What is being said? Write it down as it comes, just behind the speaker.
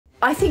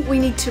I think we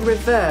need to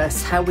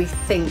reverse how we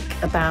think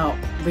about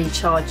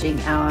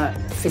recharging our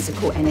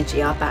physical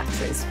energy, our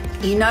batteries.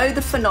 You know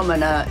the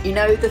phenomena, you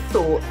know the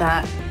thought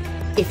that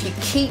if you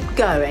keep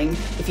going,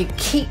 if you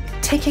keep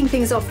ticking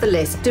things off the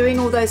list, doing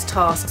all those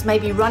tasks,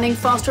 maybe running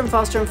faster and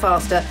faster and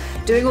faster,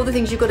 doing all the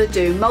things you've got to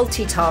do,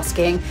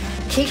 multitasking,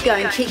 keep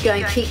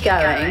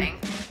going,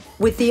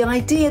 with the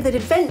idea that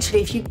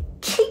eventually if you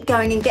keep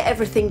going and get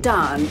everything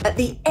done, at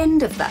the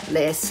end of that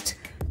list,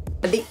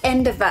 at the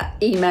end of that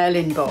email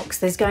inbox,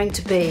 there's going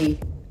to be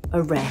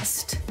a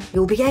rest.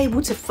 You'll be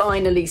able to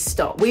finally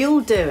stop. We all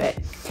do it.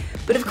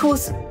 But of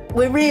course,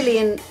 we're really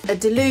in a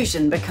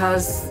delusion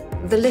because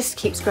the list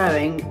keeps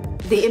growing,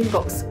 the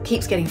inbox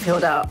keeps getting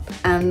filled up,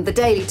 and the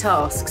daily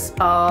tasks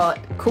are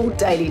called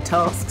daily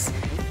tasks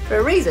for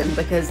a reason,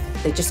 because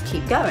they just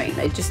keep going.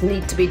 They just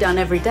need to be done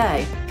every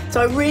day. So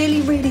I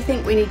really, really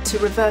think we need to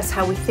reverse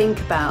how we think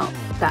about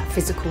that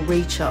physical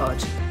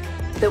recharge,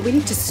 that we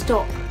need to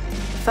stop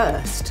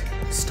first.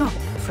 Stop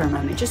for a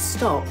moment, just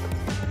stop.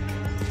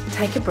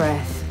 Take a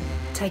breath,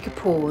 take a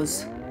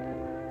pause,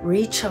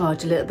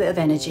 recharge a little bit of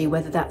energy,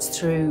 whether that's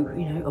through,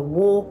 a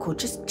walk or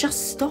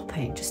just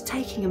stopping, just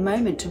taking a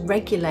moment to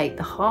regulate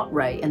the heart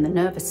rate and the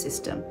nervous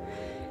system.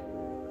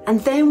 And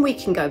then we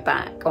can go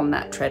back on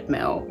that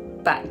treadmill,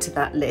 back to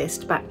that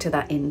list, back to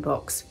that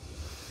inbox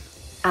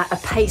at a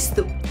pace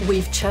that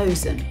we've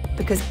chosen,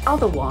 because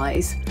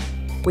otherwise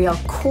we are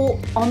caught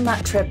on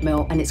that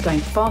treadmill and it's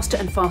going faster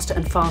and faster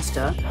and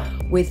faster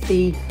with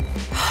the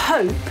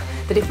hope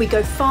that if we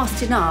go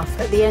fast enough,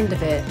 at the end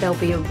of it, there'll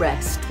be a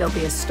rest, there'll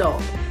be a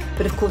stop.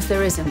 But of course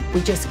there isn't.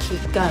 We just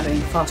keep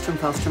going faster and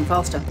faster and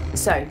faster.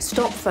 So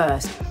stop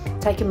first,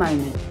 take a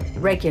moment,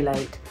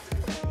 regulate.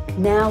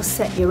 Now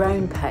set your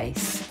own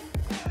pace.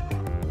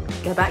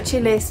 Go back to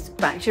your list,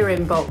 back to your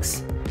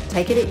inbox,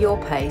 take it at your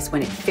pace.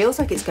 When it feels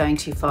like it's going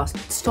too fast,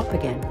 stop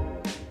again.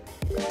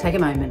 Take a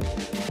moment,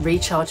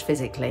 recharge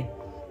physically,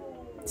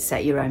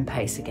 set your own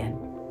pace again.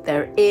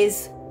 There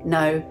is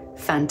no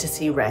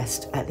fantasy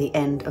rest at the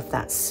end of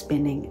that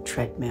spinning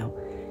treadmill.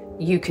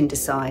 You can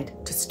decide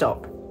to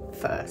stop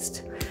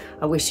first.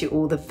 I wish you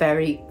all the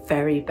very,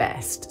 very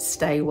best.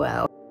 Stay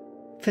well.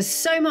 For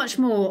so much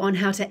more on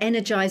how to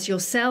energise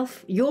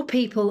yourself, your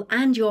people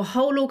and your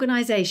whole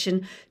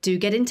organisation, do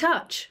get in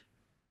touch.